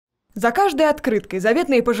За каждой открыткой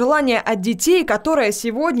заветные пожелания от детей, которые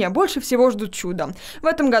сегодня больше всего ждут чуда. В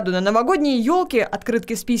этом году на новогодние елки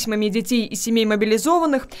открытки с письмами детей из семей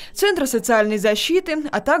мобилизованных, Центра социальной защиты,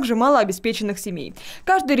 а также малообеспеченных семей.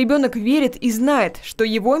 Каждый ребенок верит и знает, что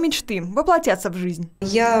его мечты воплотятся в жизнь.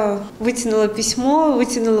 Я вытянула письмо,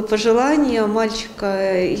 вытянула пожелание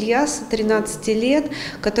мальчика Ильяса, 13 лет,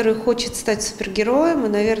 который хочет стать супергероем. И,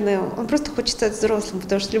 наверное, он просто хочет стать взрослым,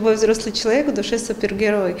 потому что любой взрослый человек в душе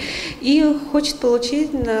супергерой. И хочет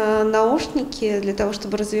получить наушники для того,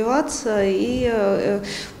 чтобы развиваться. И,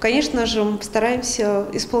 конечно же, мы постараемся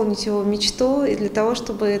исполнить его мечту, и для того,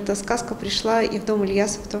 чтобы эта сказка пришла и в дом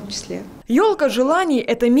Ильяса в том числе. Ёлка желаний –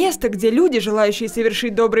 это место, где люди, желающие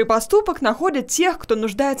совершить добрый поступок, находят тех, кто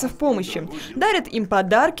нуждается в помощи, дарят им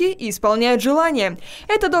подарки и исполняют желания.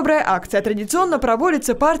 Эта добрая акция традиционно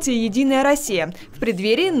проводится партией «Единая Россия» в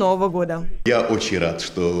преддверии Нового года. Я очень рад,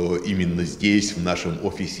 что именно здесь, в нашем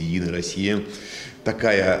офисе «Единой России»,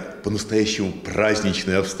 такая по-настоящему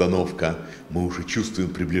праздничная обстановка. Мы уже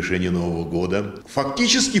чувствуем приближение Нового года.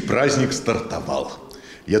 Фактически праздник стартовал.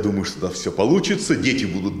 Я думаю, что все получится, дети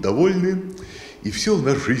будут довольны, и все в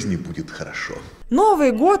нашей жизни будет хорошо.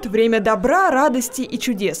 Новый год – время добра, радости и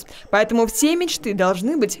чудес. Поэтому все мечты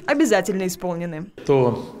должны быть обязательно исполнены.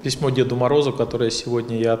 То письмо Деду Морозу, которое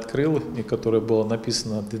сегодня я открыл, и которое было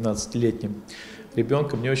написано 12-летним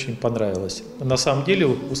ребенком, мне очень понравилось. На самом деле,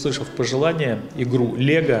 услышав пожелание, игру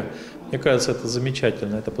 «Лего», мне кажется, это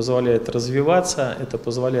замечательно. Это позволяет развиваться, это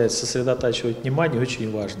позволяет сосредотачивать внимание,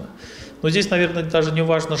 очень важно. Но здесь, наверное, даже не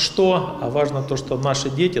важно что, а важно то, что наши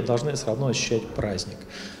дети должны все равно ощущать праздник.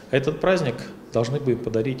 А этот праздник должны бы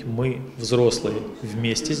подарить мы, взрослые,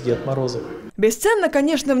 вместе с Дедом Морозом. Бесценно,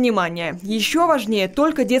 конечно, внимание. Еще важнее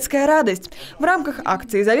только детская радость. В рамках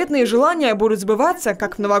акции заветные желания будут сбываться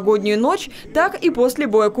как в новогоднюю ночь, так и после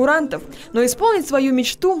боя курантов. Но исполнить свою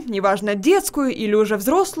мечту, неважно детскую или уже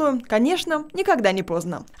взрослую, конечно, никогда не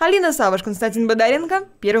поздно. Алина Савош, Константин Бондаренко,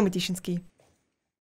 Первый Мытищинский.